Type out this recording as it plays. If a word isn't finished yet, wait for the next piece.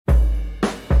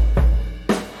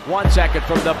1 second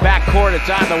from the backcourt. It's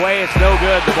on the way. It's no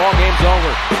good. The ball game's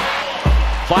over.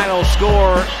 Final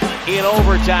score in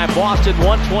overtime. Boston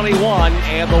 121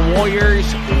 and the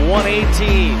Warriors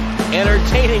 118.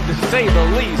 Entertaining to say the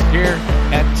least here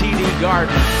at TD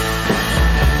Garden.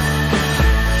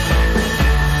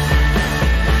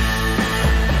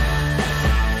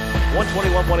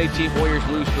 (121-118). Warriors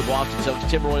lose to the Boston Celtics.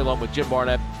 Tim Roy along with Jim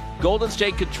Barnett. Golden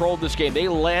State controlled this game. They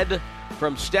led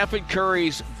from Stephen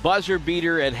Curry's buzzer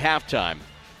beater at halftime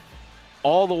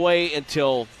all the way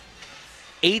until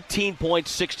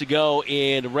 18.6 to go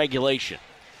in regulation.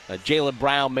 Jaylen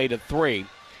Brown made it 3,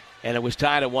 and it was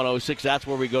tied at 106. That's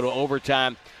where we go to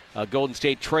overtime. Golden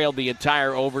State trailed the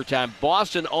entire overtime.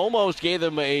 Boston almost gave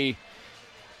them a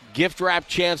gift-wrapped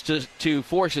chance to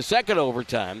force a second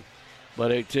overtime,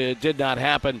 but it did not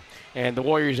happen. And the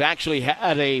Warriors actually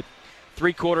had a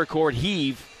three-quarter court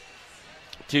heave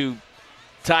to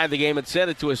tie the game and send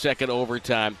it to a second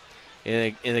overtime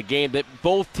in a game that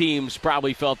both teams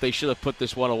probably felt they should have put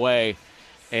this one away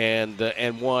and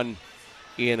won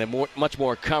in a much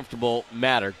more comfortable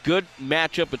manner. Good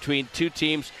matchup between two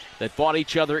teams that fought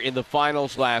each other in the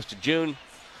finals last June.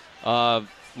 A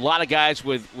lot of guys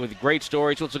with great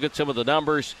stories. Let's look at some of the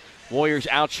numbers. Warriors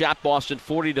outshot Boston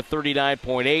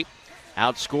 40-39.8.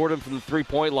 Outscored them from the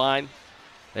three-point line.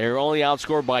 They were only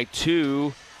outscored by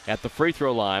 2 at the free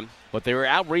throw line, but they were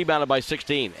out-rebounded by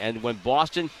 16. And when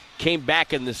Boston came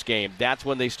back in this game, that's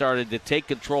when they started to take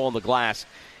control on the glass.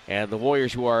 And the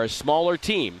Warriors, who are a smaller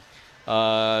team,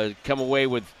 come away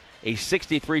with a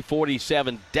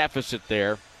 63-47 deficit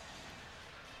there.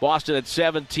 Boston had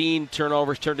 17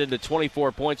 turnovers, turned into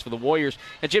 24 points for the Warriors.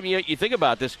 And, Jim, you think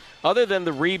about this. Other than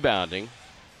the rebounding,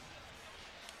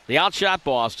 they outshot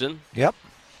Boston. Yep.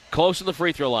 Close to the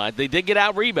free throw line. They did get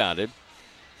out-rebounded.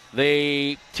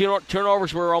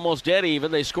 Turnovers were almost dead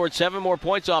even. They scored 7 more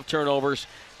points off turnovers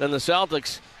than the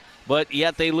Celtics, but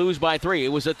yet they lose by 3. It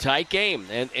was a tight game,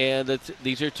 and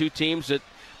these are two teams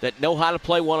that know how to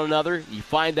play one another. You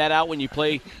find that out when you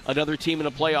play another team in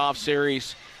a playoff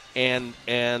series, and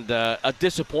a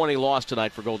disappointing loss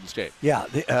tonight for Golden State. Yeah,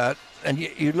 and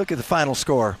you look at the final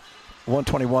score,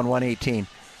 121-118.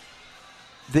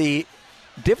 The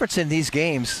difference in these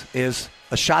games is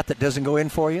a shot that doesn't go in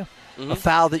for you, a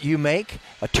foul that you make,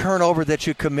 a turnover that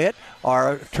you commit,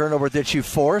 or a turnover that you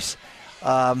force.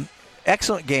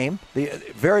 Excellent game,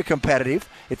 very competitive.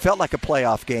 It felt like a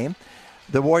playoff game.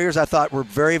 The Warriors, I thought, were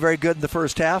very, very good in the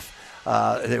first half.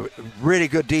 They were really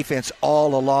good defense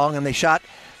all along, and they shot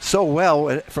so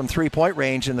well from three-point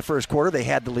range in the first quarter. They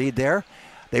had the lead there.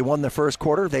 They won the first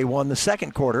quarter. They won the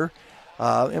second quarter.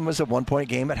 It was a one-point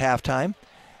game at halftime.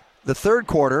 The third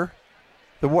quarter,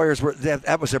 the Warriors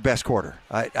that was their best quarter.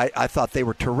 I thought they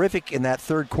were terrific in that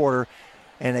third quarter,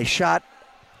 and they shot,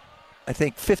 I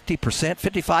think,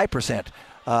 55%.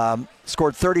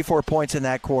 Scored 34 points in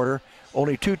that quarter.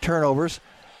 Only 2 turnovers.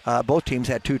 Both teams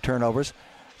had 2 turnovers.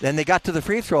 Then they got to the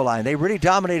free throw line. They really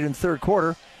dominated in the third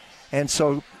quarter, and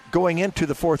so going into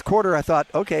the fourth quarter, I thought,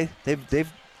 okay,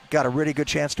 they've got a really good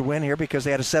chance to win here because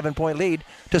they had a 7-point lead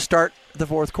to start the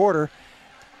fourth quarter,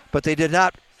 but they did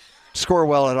not score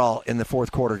well at all in the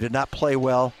fourth quarter, did not play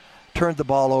well, turned the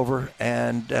ball over,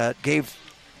 and gave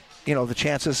the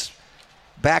chances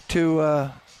back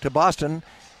to Boston,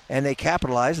 and they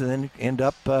capitalized and then end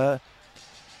up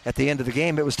at the end of the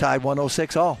game, it was tied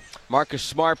 106 all. Marcus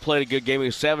Smart played a good game. He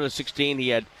was 7 of 16. He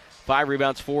had 5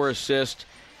 rebounds, 4 assists,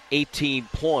 18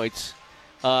 points.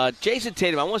 Jason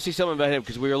Tatum, I want to see something about him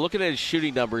because we were looking at his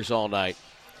shooting numbers all night.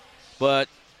 But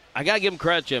I got to give him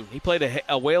credit, Jim. He played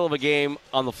a whale of a game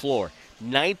on the floor.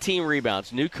 19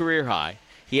 rebounds, new career high.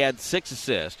 He had 6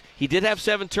 assists. He did have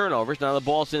 7 turnovers. Now the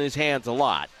ball's in his hands a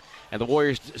lot. And the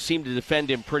Warriors seemed to defend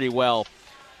him pretty well.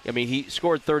 I mean, he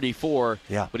scored 34,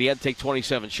 but he had to take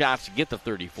 27 shots to get the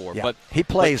 34. Yeah. But he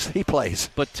plays.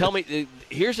 But tell me,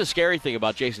 here's the scary thing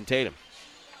about Jason Tatum.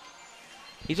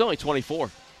 He's only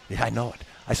 24. Yeah, I know it.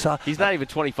 I saw. He's not even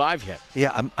 25 yet.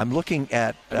 Yeah, I'm looking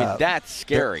at. I mean, that's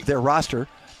scary. Their roster,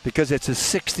 because it's his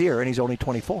 6th year and he's only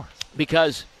 24.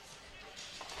 Because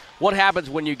what happens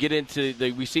when you get into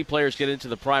we see players get into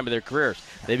the prime of their careers?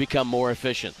 They become more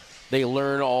efficient. They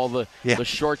learn all the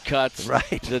shortcuts.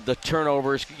 Right. The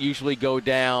turnovers usually go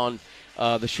down.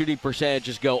 The shooting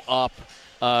percentages go up.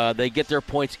 They get their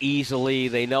points easily.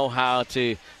 They know how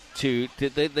to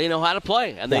they know how to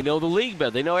play, and they know the league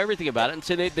better. They know everything about it, and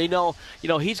so they know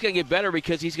he's going to get better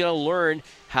because he's going to learn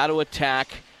how to attack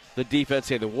the defense.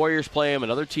 Say the Warriors play him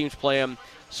and other teams play him,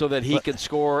 so that he can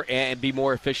score and be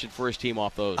more efficient for his team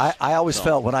off those. I always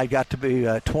felt when I got to be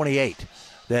 28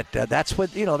 that that's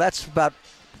what that's about.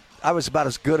 I was about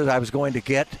as good as I was going to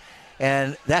get,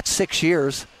 and that's 6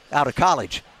 years out of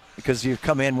college because you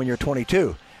come in when you're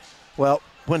 22. Well,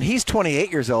 when he's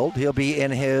 28 years old, he'll be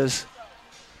in his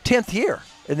 10th year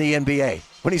in the NBA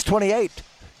when he's 28.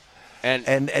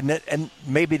 And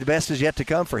maybe the best is yet to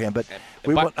come for him. But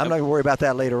I'm not going to worry about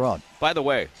that later on. By the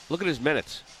way, look at his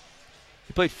minutes.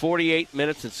 He played 48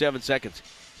 minutes and 7 seconds.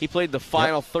 He played the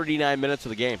final 39 minutes of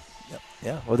the game. Yep.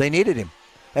 Yeah, well, they needed him.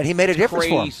 And he made a difference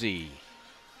for him.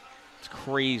 It's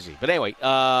crazy. But anyway,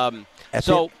 I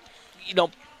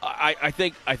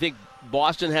think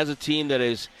Boston has a team that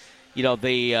is,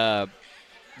 they have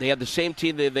the same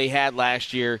team that they had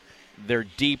last year. They're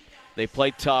deep. They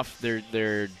play tough.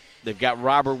 They've got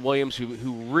Robert Williams,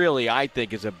 who really, I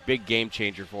think, is a big game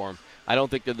changer for him. I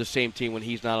don't think they're the same team when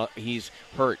he's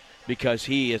hurt, because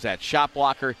he is that shot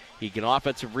blocker. He can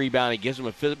offensive rebound. He gives them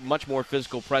a much more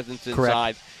physical presence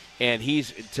inside. Correct. And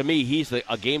he's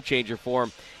a game changer for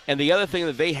him. And the other thing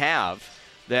that they have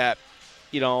that,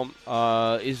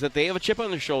 is that they have a chip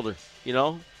on their shoulder.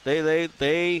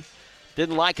 They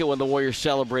didn't like it when the Warriors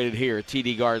celebrated here at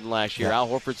TD Garden last year. Yeah. Al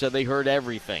Horford said they heard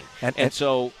everything. And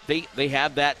so they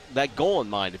have that goal in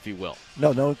mind, if you will.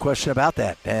 No question about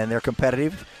that. And they're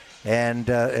competitive. And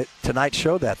tonight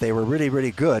showed that. They were really,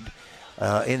 really good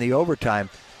in the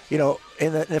overtime. In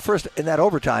that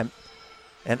overtime,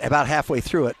 and about halfway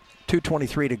through it,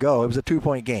 2:23 to go, it was a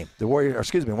 2-point game.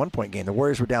 1-point game. The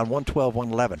Warriors were down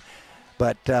 112-111.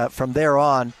 But from there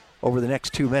on, over the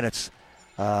next 2 minutes,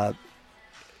 it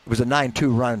was a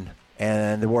 9-2 run,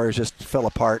 and the Warriors just fell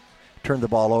apart, turned the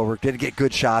ball over, didn't get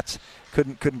good shots,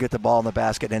 couldn't get the ball in the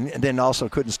basket, and then also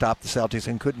couldn't stop the Celtics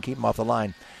and couldn't keep them off the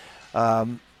line.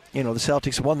 The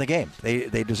Celtics won the game.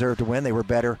 They deserved to win. They were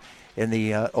better in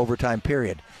the overtime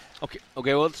period. Okay.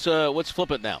 Well, let's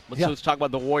flip it now. Let's talk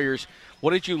about the Warriors.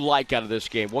 What did you like out of this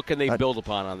game? What can they build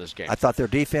upon on this game? I thought their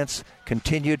defense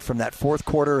continued from that fourth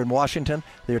quarter in Washington.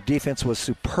 Their defense was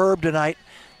superb tonight.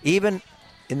 Even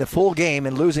in the full game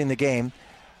and losing the game,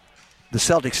 the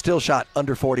Celtics still shot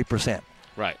under 40%.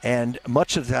 Right. And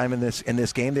much of the time in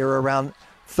this game, they were around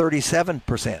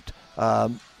 37%.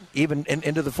 Even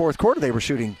into the fourth quarter, they were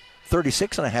shooting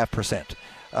 36.5%.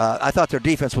 I thought their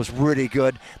defense was really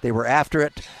good. They were after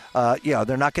it.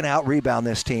 They're not going to out-rebound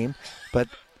this team, but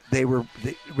they were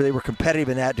competitive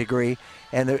in that degree,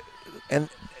 and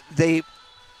they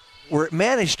were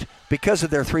managed, because of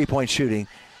their three-point shooting,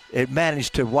 it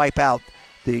managed to wipe out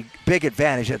the big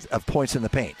advantage of points in the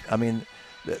paint. I mean,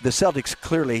 the Celtics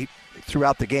clearly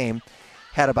throughout the game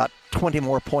had about 20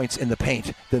 more points in the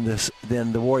paint than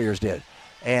the Warriors did,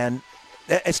 and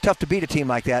it's tough to beat a team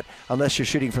like that unless you're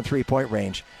shooting from three-point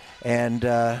range. And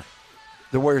the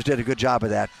Warriors did a good job of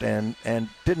that, and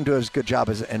didn't do as good job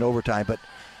as in overtime. But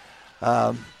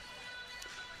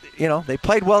they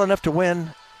played well enough to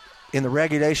win in the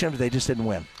regulation, but they just didn't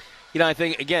win. I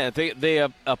think, again, if they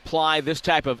apply this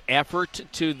type of effort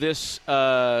to this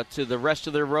to the rest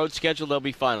of their road schedule, they'll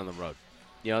be fine on the road.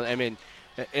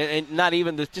 And not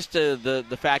even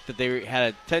the fact that they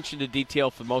had attention to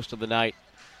detail for most of the night.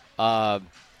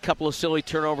 Couple of silly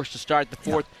turnovers to start the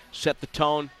fourth, set the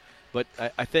tone. But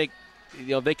I think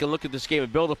they can look at this game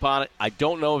and build upon it. I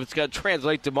don't know if it's going to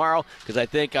translate tomorrow, because I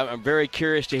think I'm very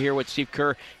curious to hear what Steve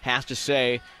Kerr has to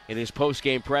say in his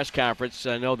post-game press conference.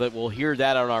 I know that we'll hear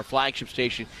that on our flagship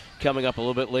station coming up a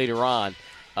little bit later on,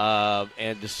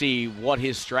 and to see what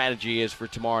his strategy is for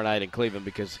tomorrow night in Cleveland,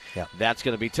 because that's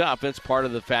going to be tough. It's part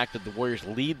of the fact that the Warriors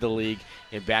lead the league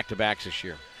in back-to-backs this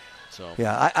year. So,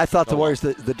 I thought the Warriors,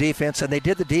 the defense, and they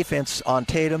did the defense on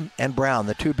Tatum and Brown,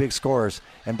 the two big scorers.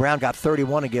 And Brown got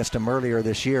 31 against them earlier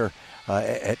this year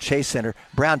at Chase Center.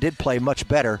 Brown did play much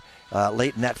better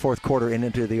late in that fourth quarter and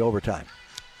into the overtime.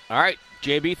 All right,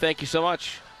 JB, thank you so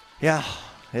much. Yeah,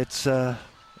 it's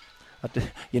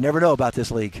you never know about this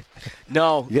league.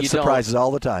 No, you get surprises all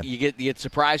the time. You get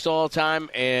surprised all the time,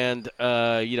 and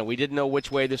we didn't know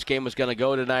which way this game was going to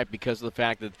go tonight because of the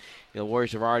fact that the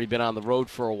Warriors have already been on the road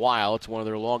for a while. It's one of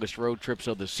their longest road trips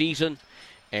of the season,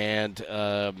 and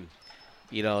I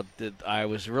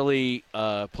was really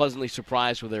pleasantly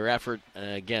surprised with their effort.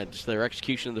 Again, just their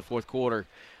execution in the fourth quarter.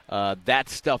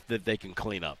 That's stuff that they can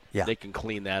clean up. Yeah. They can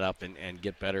clean that up and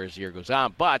get better as the year goes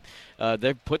on. But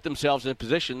they've put themselves in a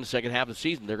position in the second half of the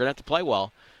season. They're going to have to play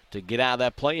well to get out of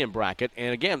that play-in bracket.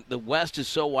 And, again, the West is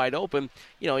so wide open.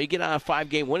 You get on a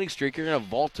 5-game winning streak, you're going to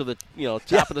vault to the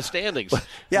top of the standings.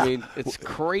 Yeah. I mean, it's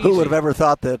crazy. Who would have ever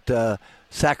thought that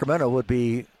Sacramento would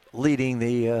be leading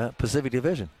the Pacific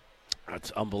Division?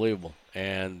 That's unbelievable.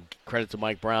 And credit to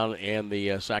Mike Brown and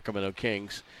the Sacramento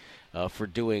Kings for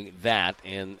doing that,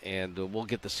 and we'll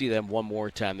get to see them one more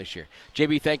time this year.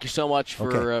 JB, thank you so much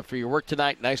for your work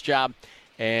tonight. Nice job,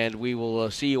 and we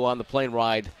will see you on the plane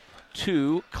ride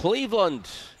to Cleveland.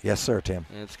 Yes, sir, Tim.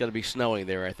 And it's going to be snowing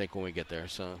there, I think, when we get there.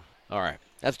 So, all right.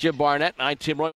 That's Jim Barnett. I'm Tim Roy.